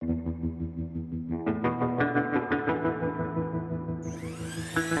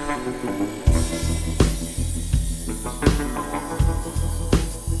Hi,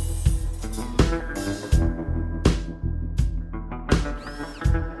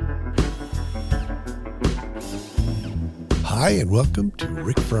 and welcome to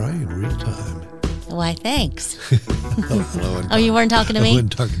Rick Fry in Real Time. Why, thanks. Hello, You weren't talking to me? I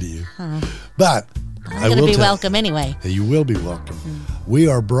wasn't talking to you. But I'm going to be welcome anyway. You will be welcome. We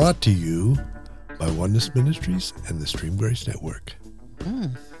are brought to you by Oneness Ministries and the Stream Grace Network.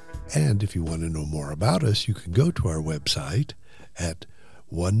 And if you want to know more about us, you can go to our website at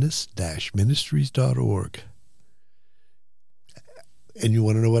oneness-ministries.org. And you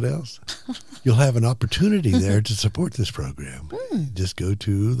want to know what else? You'll have an opportunity there to support this program. Just go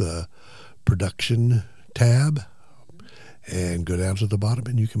to the production tab and go down to the bottom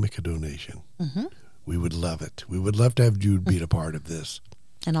and you can make a donation. We would love it. We would love to have you be a part of this.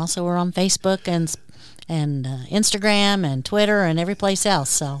 And also we're on Facebook and Instagram and Twitter and every place else.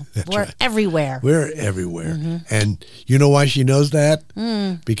 So we're everywhere. We're everywhere. And you know why she knows that?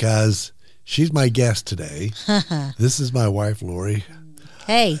 Because she's my guest today. This is my wife, Lori.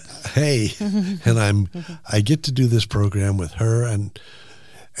 Hey. And I get to do this program with her, and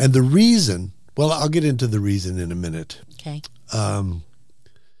the reason. Well, I'll get into the reason in a minute. Okay.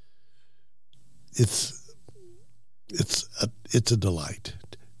 It's a delight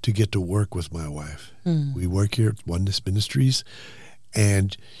to get to work with my wife. We work here at Oneness Ministries,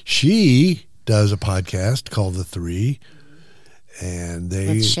 and she does a podcast called The Three. And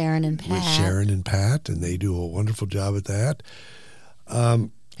with Sharon and Pat. And they do a wonderful job at that.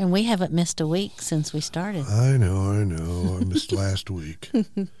 And we haven't missed a week since we started. I know. I missed last week.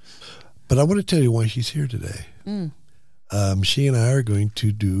 But I want to tell you why she's here today. She and I are going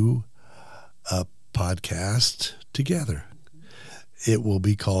to do a podcast together. It will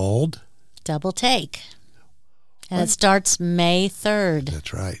be called Double Take. And it starts May 3rd.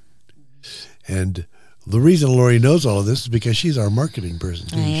 That's right. And the reason Lori knows all of this is because she's our marketing person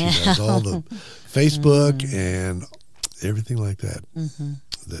too. She does all the Facebook and everything like that.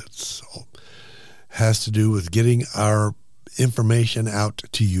 That's all has to do with getting our information out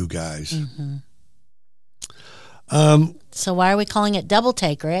to you guys. So why are we calling it Double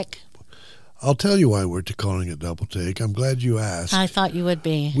Take, Rick? I'll tell you why we're calling it Double Take. I'm glad you asked. I thought you would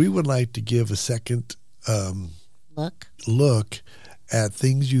be. We would like to give a second look at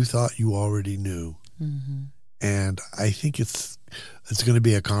things you thought you already knew. And I think it's going to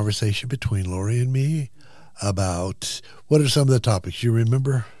be a conversation between Lori and me about what are some of the topics you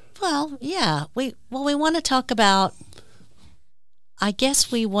remember? Well, yeah. We want to talk about, I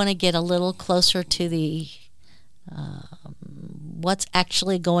guess we want to get a little closer to the what's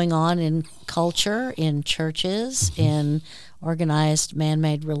actually going on in culture, in churches, in organized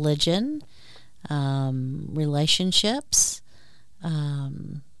man-made religion, relationships,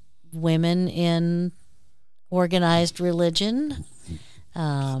 women in organized religion,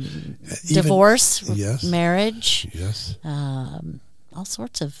 divorce, marriage, all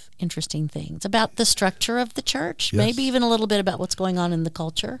sorts of interesting things about the structure of the church, maybe even a little bit about what's going on in the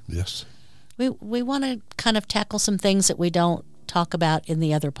culture. Yes. We want to kind of tackle some things that we don't talk about in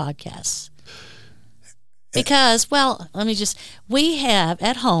the other podcasts. Because, we have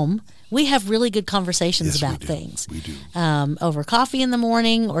at home, we have really good conversations about things. We do. Over coffee in the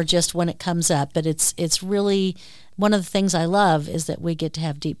morning or just when it comes up. But it's really, one of the things I love is that we get to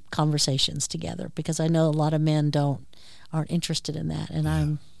have deep conversations together, because I know a lot of men aren't interested in that, and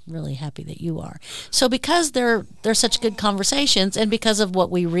I'm really happy that you are. So because they're such good conversations, and because of what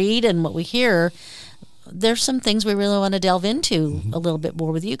we read and what we hear, there's some things we really want to delve into a little bit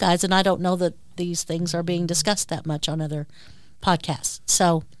more with you guys, and I don't know that these things are being discussed that much on other podcasts.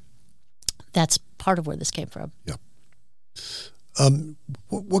 So that's part of where this came from. Yeah.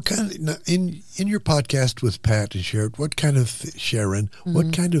 What kind of, in your podcast with Pat and Sharon, what kind of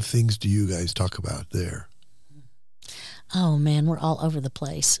things do you guys talk about there? Oh man, we're all over the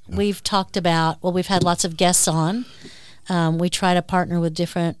place. Yeah. We've talked about, we've had lots of guests on. We try to partner with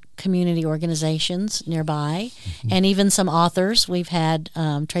different community organizations nearby, and even some authors. We've had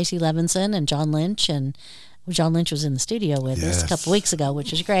Tracy Levinson and John Lynch, and John Lynch was in the studio with us a couple weeks ago,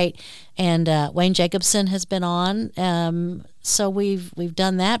 which is great. And Wayne Jacobson has been on. So we've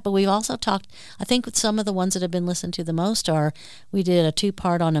done that, but we've also talked, I think with some of the ones that have been listened to the most we did a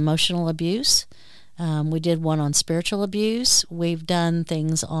 2-part on emotional abuse. We did one on spiritual abuse. We've done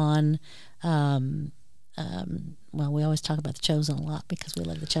things on, we always talk about The Chosen a lot because we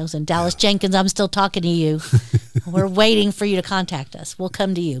love The Chosen. Dallas Jenkins, I'm still talking to you. We're waiting for you to contact us. We'll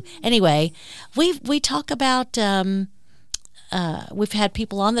come to you. Anyway, we talk about we've had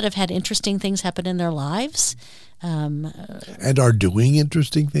people on that have had interesting things happen in their lives. And are doing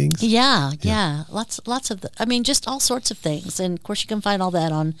interesting things. Yeah. Lots of just all sorts of things. And of course you can find all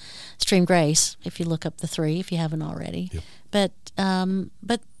that on Stream Grace if you look up the 3 if you haven't already. Yep.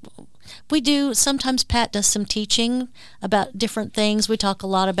 But we do sometimes. Pat does some teaching about different things. We talk a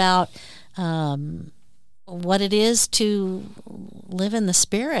lot about what it is to live in the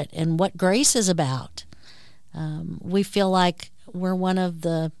Spirit and what grace is about. We feel like we're one of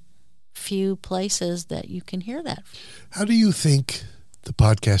the few places that you can hear that. How do you think the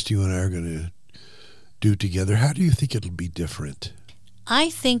podcast you and I are going to do together, how do you think it'll be different? I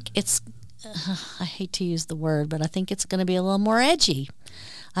think it's, I hate to use the word, but I think it's going to be a little more edgy.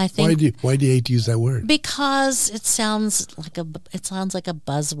 I think. Why do you hate to use that word? Because it sounds like a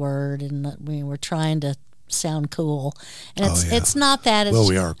buzzword, and we're trying to sound cool, and it's not that. It's, well,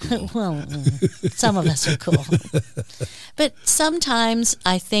 we are cool. Well, some of us are cool, but sometimes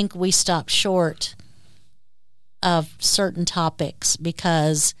I think we stop short of certain topics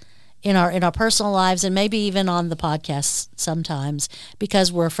because in our personal lives, and maybe even on the podcast sometimes,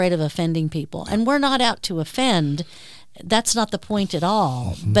 because we're afraid of offending people, and we're not out to offend. That's not the point at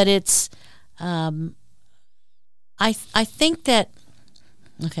all. Mm-hmm. But it's, I think that,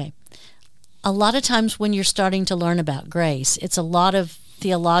 okay, a lot of times when you're starting to learn about grace, it's a lot of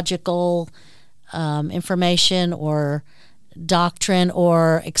theological information or doctrine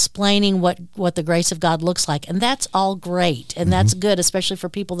or explaining what the grace of God looks like. And that's all great. And that's good, especially for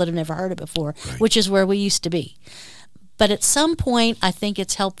people that have never heard it before, which is where we used to be. But at some point, I think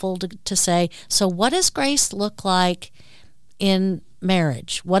it's helpful to say, so what does grace look like in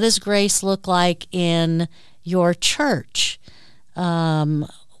marriage? What does grace look like in your church?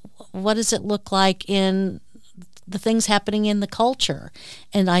 What does it look like in the things happening in the culture?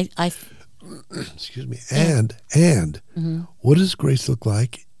 And I excuse me. And what does grace look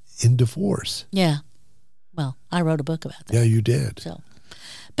like in divorce? Yeah. Well, I wrote a book about that. Yeah, you did. So,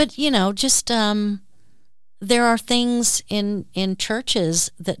 but just there are things in churches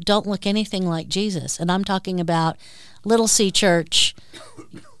that don't look anything like Jesus, and I'm talking about Little C Church.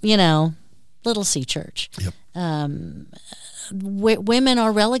 Little C Church. Yep. Women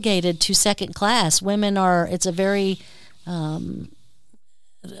are relegated to second class. Women are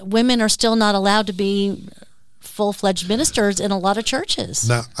still not allowed to be full-fledged ministers in a lot of churches.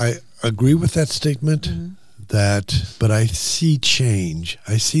 Now, I agree with that statement, but I see change.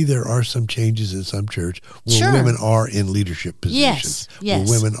 I see there are some changes in some church where women are in leadership positions, yes.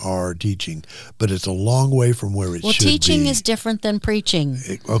 where women are teaching, but it's a long way from where it should be. Well, teaching is different than preaching.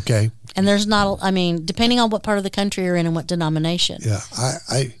 Okay. And there's not, depending on what part of the country you're in and what denomination. Yeah,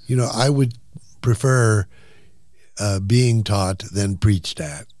 I would prefer being taught than preached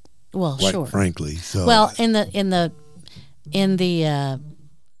at. Well, sure. Frankly, so. Well, in the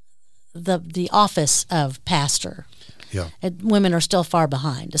office of pastor, women are still far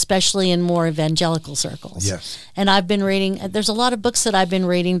behind, especially in more evangelical circles. Yes. And I've been reading. There's a lot of books that I've been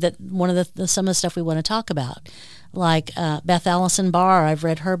reading that one of some of the stuff we want to talk about. Like Beth Allison Barr, I've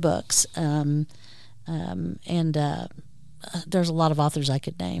read her books, and there's a lot of authors I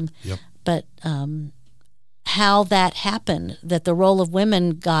could name. Yep. But how that happened, that the role of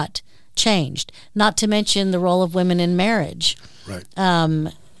women got changed, not to mention the role of women in marriage. Right.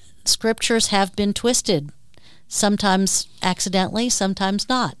 Scriptures have been twisted, sometimes accidentally, sometimes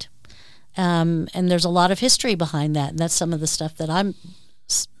not. And there's a lot of history behind that, and that's some of the stuff that I'm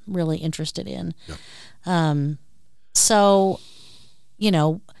really interested in. Yep. So,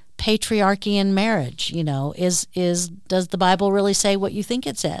 patriarchy in marriage, does the Bible really say what you think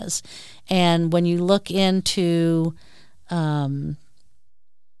it says? And when you look into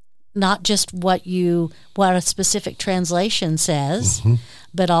not just what a specific translation says,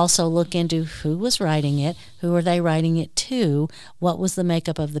 but also look into who was writing it, who are they writing it to, what was the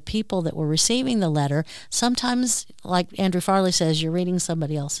makeup of the people that were receiving the letter. Sometimes, like Andrew Farley says, you're reading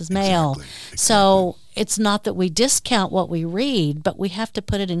somebody else's mail. Exactly. So it's not that we discount what we read, but we have to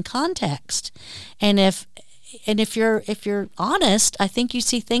put it in context. And if you're honest, I think you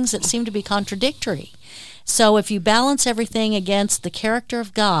see things that seem to be contradictory. So if you balance everything against the character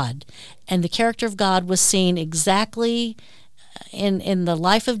of God, and the character of God was seen exactly in the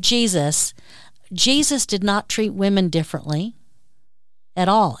life of Jesus, Jesus did not treat women differently at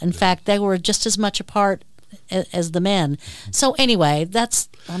all. In fact, they were just as much a part as the men. So anyway,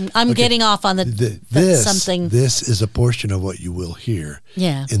 I'm getting off on something. This is a portion of what you will hear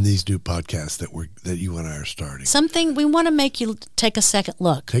in these new podcasts that you and I are starting. Something we want to make you take a second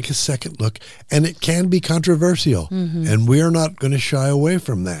look. Take a second look, and it can be controversial, and we are not going to shy away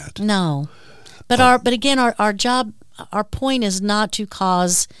from that. No, but our job. our point is not to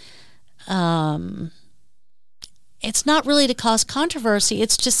cause. It's not really to cause controversy.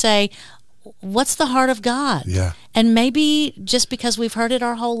 It's to say, what's the heart of God? Yeah. And maybe just because we've heard it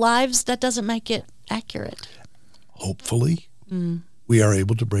our whole lives, that doesn't make it accurate. Hopefully, we are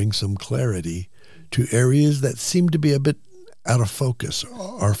able to bring some clarity to areas that seem to be a bit out of focus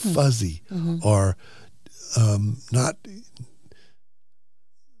or fuzzy or not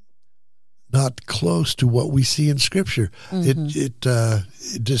close to what we see in Scripture. It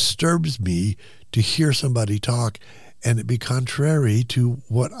disturbs me to hear somebody talk and it be contrary to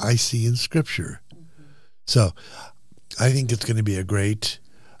what I see in Scripture. So I think it's going to be a great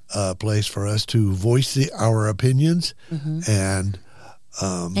place for us to voice our opinions and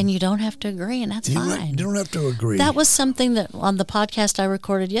you don't have to agree, and that's fine. You don't have to agree. That was something that on the podcast I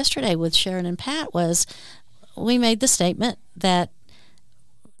recorded yesterday with Sharon and Pat was we made the statement that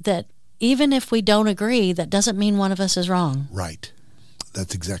even if we don't agree, that doesn't mean one of us is wrong. Right.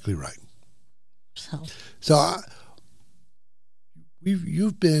 That's exactly right. So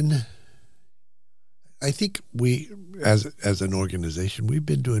you've been, I think we, as an organization, we've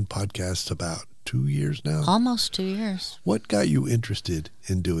been doing podcasts about 2 years now. Almost 2 years. What got you interested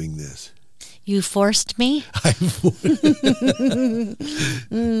in doing this? You forced me? I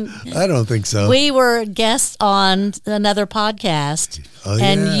don't think so. We were guests on another podcast,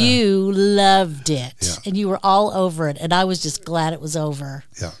 and you loved it, and you were all over it, and I was just glad it was over.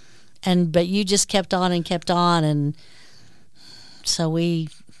 Yeah. But you just kept on, and so we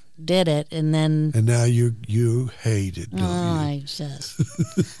did it, and now you hate it, don't you? I just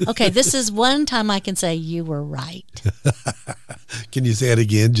okay. This is one time I can say you were right. Can you say it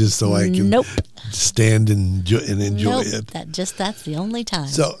again, just so I can stand and enjoy it? That's the only time.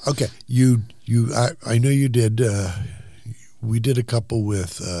 So okay, I know you did. We did a couple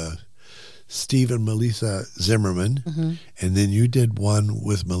with Steve and Melissa Zimmerman, and then you did one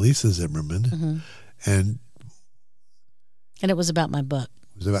with Melissa Zimmerman, and it was about my book.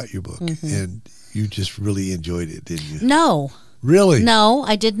 It was about your book, and you just really enjoyed it, didn't you? No. Really? No,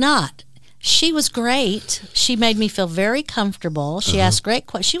 I did not. She was great. She made me feel very comfortable. She asked great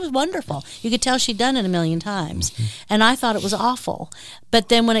questions. She was wonderful. You could tell she'd done it a million times. And I thought it was awful. But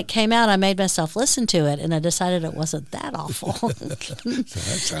then when it came out, I made myself listen to it, and I decided it wasn't that awful. So that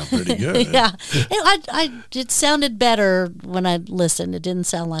sounds pretty good. Yeah. It sounded better when I listened. It didn't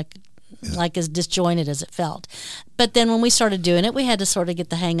sound like as disjointed as it felt. But then when we started doing it, we had to sort of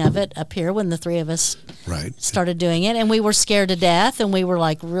get the hang of it up here when the three of us started doing it, and we were scared to death, and we were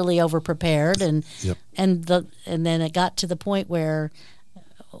like really over prepared, and then it got to the point where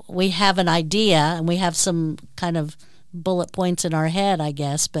we have an idea and we have some kind of bullet points in our head, I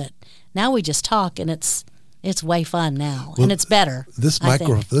guess, but now we just talk, and it's way fun now, and it's better.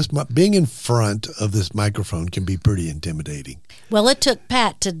 Being in front of this microphone can be pretty intimidating. Well, it took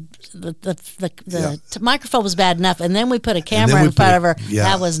Pat to the microphone was bad enough, and then we put a camera in front of her. Yeah.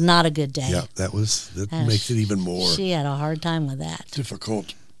 That was not a good day. Yeah, that makes it even more. She had a hard time with that.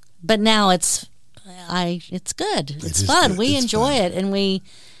 Difficult. But now it's good. It's fun. Good. We enjoy it, and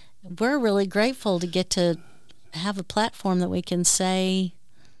we're really grateful to get to have a platform that we can say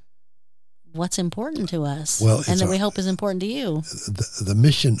what's important to us, and that we hope is important to you. The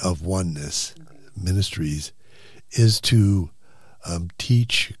mission of Oneness Ministries is to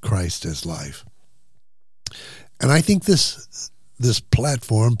teach Christ as life. And I think this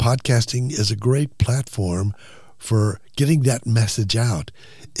platform, podcasting, is a great platform for getting that message out.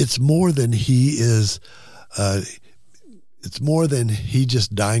 It's more than he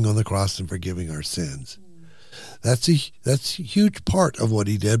just dying on the cross and forgiving our sins. That's a huge part of what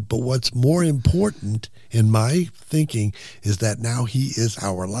he did. But what's more important in my thinking is that now he is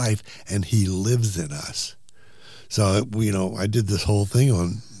our life and he lives in us. So, I did this whole thing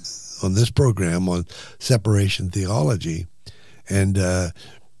on this program on separation theology, and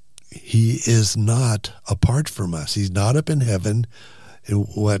he is not apart from us. He's not up in heaven in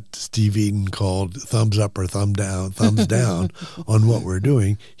what Steve Eden called thumbs up or thumbs down on what we're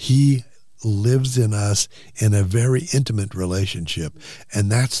doing. He lives in us in a very intimate relationship,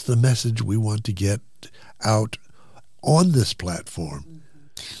 and that's the message we want to get out on this platform.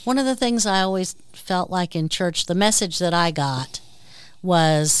 One of the things I always felt like in church, the message that I got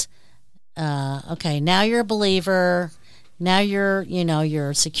was, okay, now you're a believer, now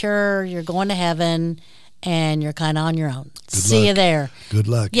you're secure, you're going to heaven, and you're kind of on your own. See you there. Good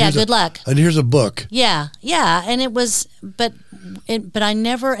luck. Yeah, good luck. And here's a book. Yeah, and it was, but I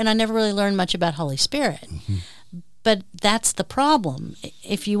never really learned much about Holy Spirit. But that's the problem.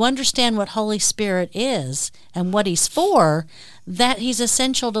 If you understand what Holy Spirit is and what He's for, that He's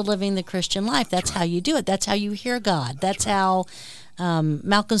essential to living the Christian life. That's how you do it. That's how you hear God. That's how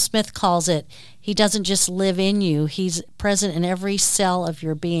Malcolm Smith calls it. He doesn't just live in you. He's present in every cell of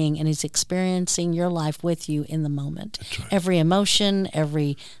your being, and He's experiencing your life with you in the moment. Right. Every emotion,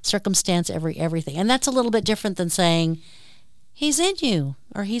 every circumstance, everything. And that's a little bit different than saying, He's in you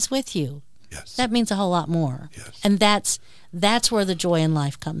or He's with you. Yes. That means a whole lot more. Yes. And that's where the joy in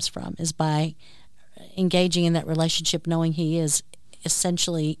life comes from, is by engaging in that relationship, knowing He is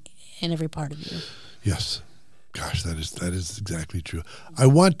essentially in every part of you. Yes. Gosh, that is exactly true. I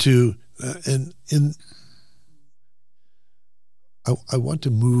want to I want to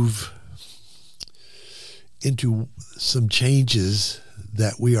move into some changes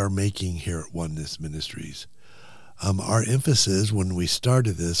that we are making here at Oneness Ministries. Our emphasis when we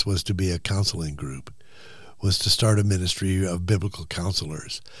started this was to be a counseling group, was to start a ministry of biblical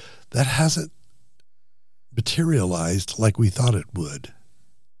counselors. That hasn't materialized like we thought it would.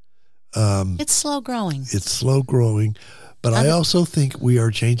 It's slow growing. It's slow growing, but I also think we are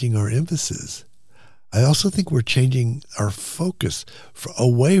changing our emphasis. I also think we're changing our focus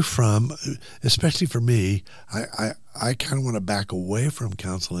away from, especially for me, I kind of want to back away from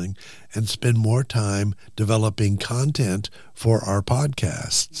counseling and spend more time developing content for our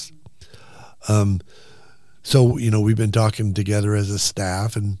podcasts. So, we've been talking together as a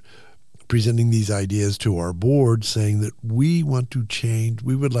staff and presenting these ideas to our board, saying that we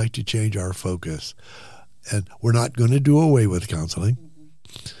would like to change our focus. And we're not going to do away with counseling.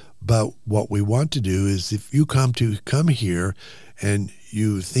 But what we want to do is, if you come here and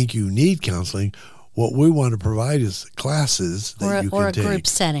you think you need counseling, what we want to provide is classes that you can take. Or a group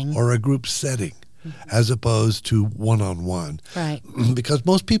setting. Or a group setting, as opposed to one-on-one. Right. Because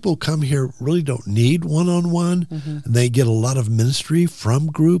most people come here really don't need one-on-one. And they get a lot of ministry from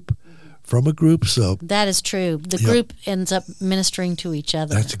a group. So that is true. The group ends up ministering to each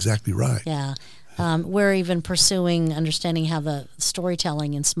other. That's exactly right. Yeah. We're even pursuing understanding how the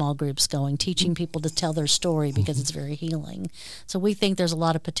storytelling in small groups going, teaching people to tell their story because it's very healing. So we think there's a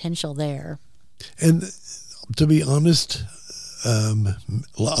lot of potential there. And to be honest, a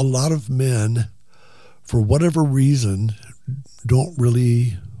lot of men, for whatever reason, don't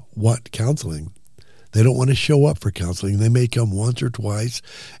really want counseling. They don't want to show up for counseling. They may come once or twice.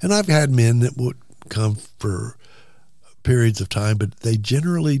 And I've had men that would come for periods of time, but they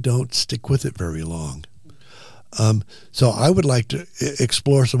generally don't stick with it very long. So I would like to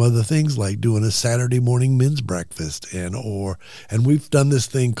explore some other things, like doing a Saturday morning men's breakfast, and we've done this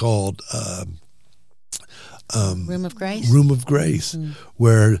thing called Room of Grace,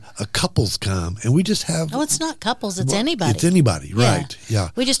 where couples come and we just have. Oh, it's not couples; it's anybody. It's anybody, right? Yeah.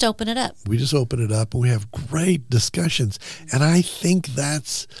 We just open it up. And we have great discussions, and I think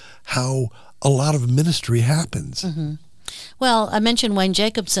that's how a lot of ministry happens. Well, I mentioned Wayne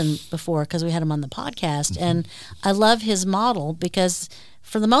Jacobson before because we had him on the podcast, and I love his model because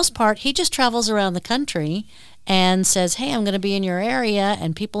for the most part, he just travels around the country and says, hey, I'm going to be in your area,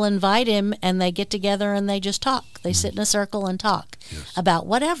 and people invite him, and they get together and they just talk. They sit in a circle and talk about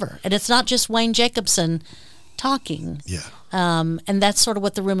whatever. And it's not just Wayne Jacobson talking. Yeah. And that's sort of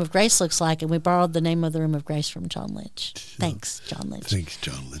what the Room of Grace looks like, and we borrowed the name of the Room of Grace from John Lynch. Thanks, John Lynch. Thanks,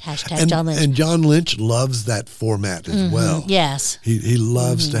 John Lynch. Hashtag John Lynch. And John Lynch loves that format as well. Yes. He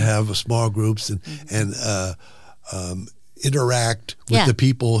loves to have small groups and interact with the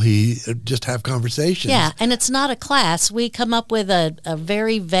people. He just have conversations. Yeah, and it's not a class. We come up with a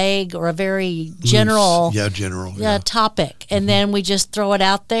very vague or a very general topic, and then we just throw it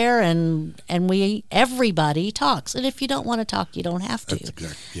out there, and everybody talks. And if you don't want to talk, you don't have to. That's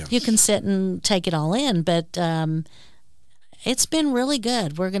exactly, yes. You can sit and take it all in, but it's been really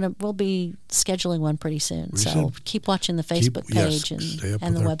good. We'll be scheduling one pretty soon. So keep watching the Facebook page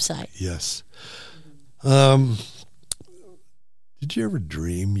and the website. Yes. Did you ever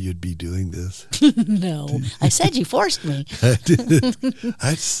dream you'd be doing this? No. I said you forced me. I did.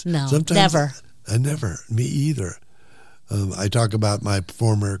 No, never. Me either. I talk about my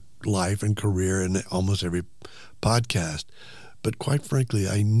former life and career in almost every podcast. But quite frankly,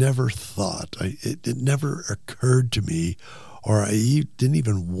 I never thought, it never occurred to me, or I didn't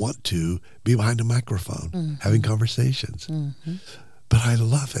even want to be behind a microphone having conversations. But I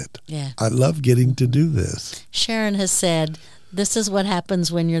love it. Yeah. I love getting to do this. Sharon has said, this is what happens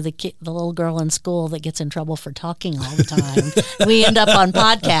when you're the little girl in school that gets in trouble for talking all the time. We end up on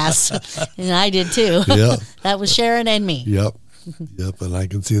podcasts, and I did too. Yep. That was Sharon and me. Yep, and I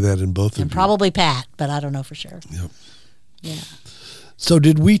can see that in both of you. And probably Pat, but I don't know for sure. Yep. Yeah. So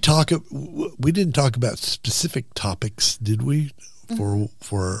did we talk? We didn't talk about specific topics, did we?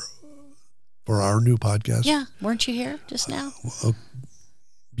 For our new podcast? Yeah, weren't you here just now?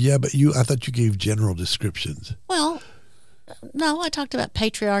 Yeah, but I thought you gave general descriptions. Well, no, I talked about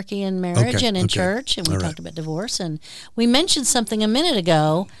patriarchy in marriage and in church, and we talked about divorce, and we mentioned something a minute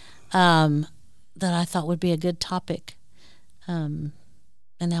ago that I thought would be a good topic, and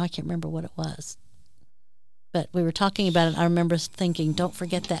now I can't remember what it was. But we were talking about it. I remember thinking, don't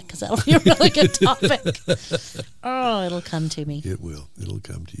forget that, because that'll be a really good topic. Oh, it'll come to me. It will. It'll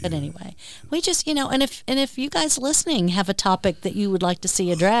come to you. But anyway, we just, and if you guys listening have a topic that you would like to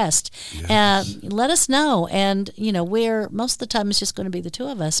see addressed, let us know. And, we're, most of the time it's just going to be the two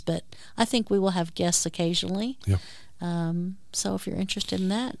of us, but I think we will have guests occasionally. Yeah. So if you're interested in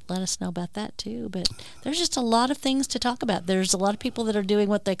that, let us know about that too. But there's just a lot of things to talk about. There's a lot of people that are doing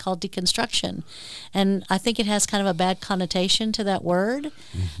what they call deconstruction. And I think it has kind of a bad connotation to that word.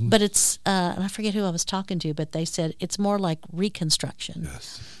 Mm-hmm. But it's, and I forget who I was talking to, but they said it's more like reconstruction.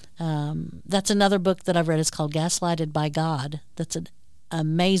 Yes. That's another book that I've read. It's called Gaslighted by God. That's an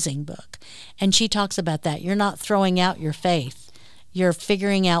amazing book. And she talks about that. You're not throwing out your faith. You're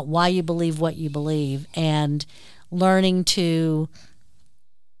figuring out why you believe what you believe, and learning to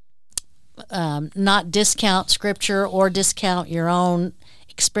not discount Scripture or discount your own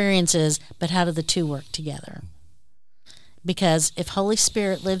experiences, but how do the two work together? Because if Holy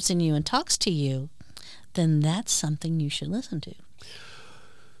Spirit lives in you and talks to you, then that's something you should listen to.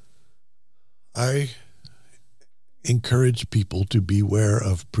 I encourage people to beware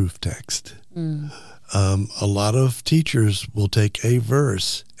of proof text. A lot of teachers will take a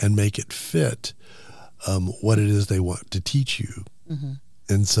verse and make it fit what it is they want to teach you. Mm-hmm.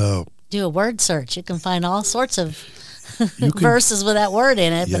 And so do a word search. You can find all sorts of verses with that word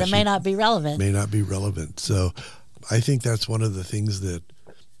in it, but it may not be relevant. May not be relevant. So I think that's one of the things that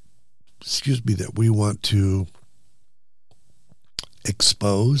we want to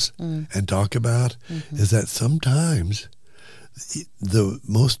expose and talk about, is that sometimes the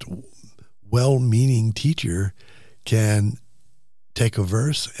most well-meaning teacher can take a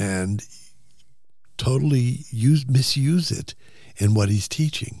verse and totally misuse it in what he's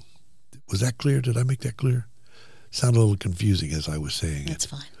teaching. Was that clear? Did I make that clear? Sounded a little confusing as I was saying it. That's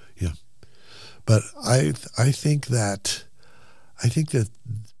fine. Yeah. But I think that's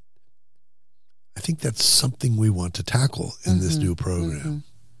something we want to tackle in this new program.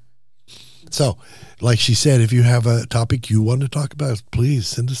 So, like she said, if you have a topic you want to talk about, please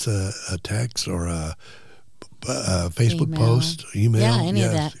send us a text or a Facebook post, email. Yeah, any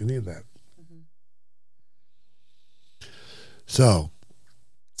of that. Any of that. So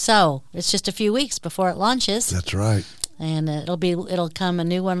it's just a few weeks before it launches. That's right. And it'll come a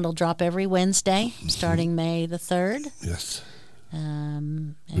new one. It'll drop every Wednesday starting May the 3rd. Yes.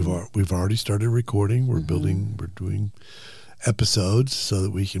 We've already started recording. We're doing episodes so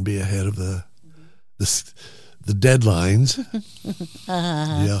that we can be ahead of the deadlines.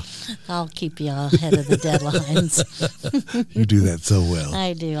 Yeah. I'll keep you ahead of the deadlines. You do that so well.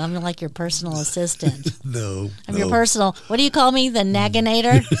 I do. I'm like your personal assistant. No. I'm your personal, what do you call me? The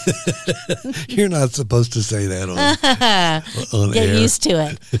nagginator? You're not supposed to say that on Get air. used to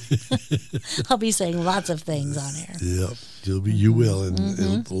it. I'll be saying lots of things on air. Yep. You will,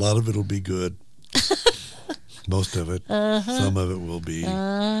 and a lot of it will be good. Most of it. Some of it will be.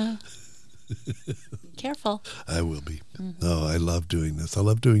 Careful. I will be. Oh, I love doing this. I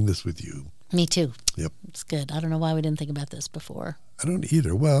love doing this with you. Me too. Yep. It's good. I don't know why we didn't think about this before. I don't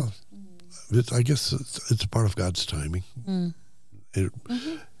either. Well, I guess it's a part of God's timing. I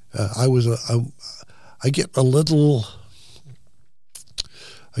get a little,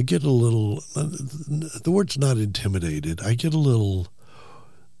 the word's not intimidated. I get a little,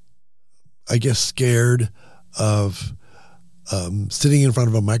 I guess, scared of sitting in front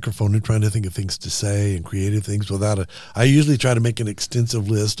of a microphone and trying to think of things to say and creative things I usually try to make an extensive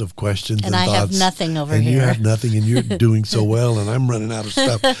list of questions and I thoughts. have nothing over and here. You have nothing, and you're doing so well, and I'm running out of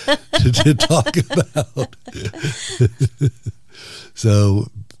stuff to talk about. So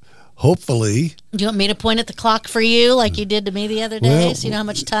hopefully. Do you want me to point at the clock for you like you did to me the other day? So you know how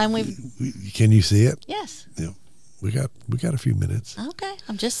much time we've... Can you see it? Yes. Yeah. We got a few minutes. Okay.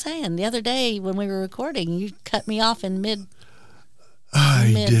 I'm just saying. The other day when we were recording, you cut me off in mid.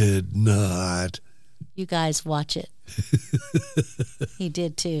 I did not. You guys watch it. He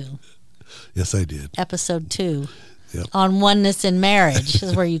did too. Yes, I did. Episode 2. Yep. On oneness in marriage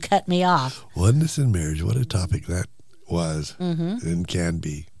is where you cut me off. Oneness in marriage. What a topic that was and can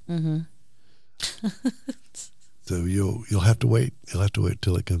be. So you'll have to wait. You'll have to wait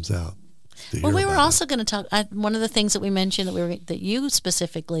till it comes out. Well, we were also going to talk. One of the things that we mentioned that you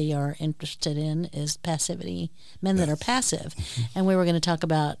specifically are interested in is passivity, men that are passive, and we were going to talk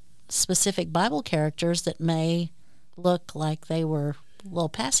about specific Bible characters that may look like they were a little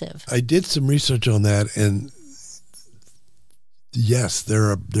passive. I did some research on that, and yes,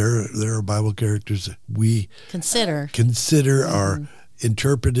 there are Bible characters that we consider are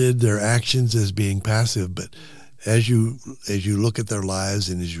interpreted their actions as being passive, but as you look at their lives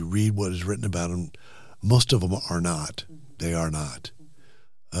and as you read what is written about them, most of them are not. They are not.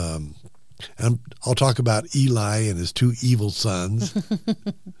 And I'll talk about Eli and his two evil sons.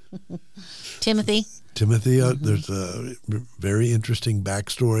 Timothy. There's a very interesting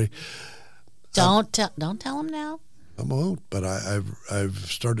backstory. Don't tell him now. I won't, but I've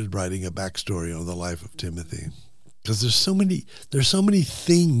started writing a backstory on the life of Timothy, because there's so many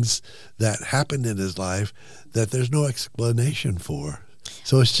things that happened in his life that there's no explanation for.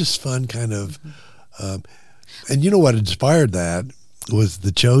 So it's just fun, kind of. And you know what inspired that was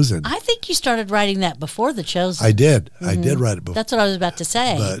The Chosen. I think you started writing that before The Chosen. I did. I did write it before. That's what I was about to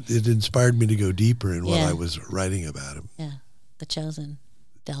say. But it inspired me to go deeper in what I was writing about him. Yeah, The Chosen,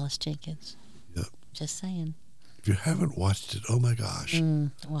 Dallas Jenkins. Yep. Just saying. If you haven't watched it, oh my gosh.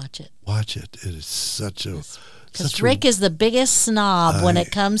 Watch it. Watch it. It is such a... Because Rick is the biggest snob when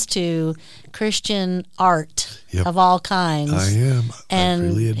it comes to Christian art of all kinds. I am. And I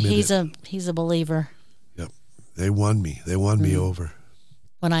really admit he's a believer. Yep. They won me. They won me over.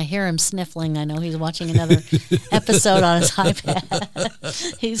 When I hear him sniffling, I know he's watching another episode on his iPad.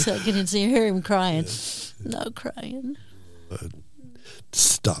 I can hear him crying. No crying.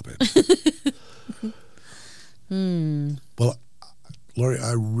 Stop it. Well, Lori,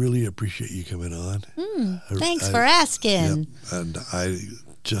 I really appreciate you coming on. Thanks for asking. Yep, and I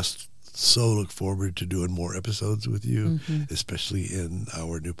just so look forward to doing more episodes with you, especially in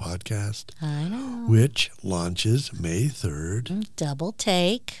our new podcast. I know. Which launches May 3rd. Double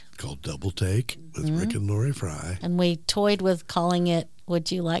Take. Called Double Take with Rick and Lori Fry. And we toyed with calling it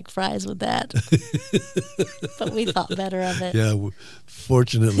Would You Like Fries with That? But we thought better of it. Yeah,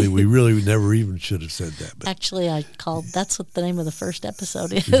 fortunately, we really never even should have said that. But actually, that's what the name of the first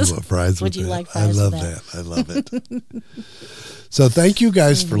episode is. Would you want fries Would with you that? like fries I love with that. I love it. So thank you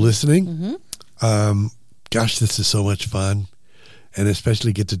guys for listening. Gosh, this is so much fun, and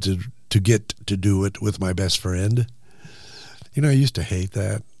especially get to do it with my best friend. You know, I used to hate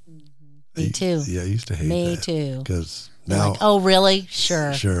that. Me too. Yeah, I used to hate that. Me too. Because now, like, oh really?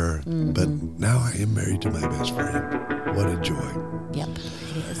 Sure. But now I am married to my best friend. What a joy. Yep,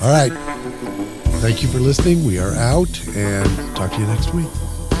 it is. All right. Thank you for listening. We are out, and talk to you next week.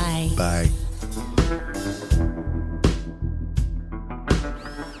 Bye. Bye.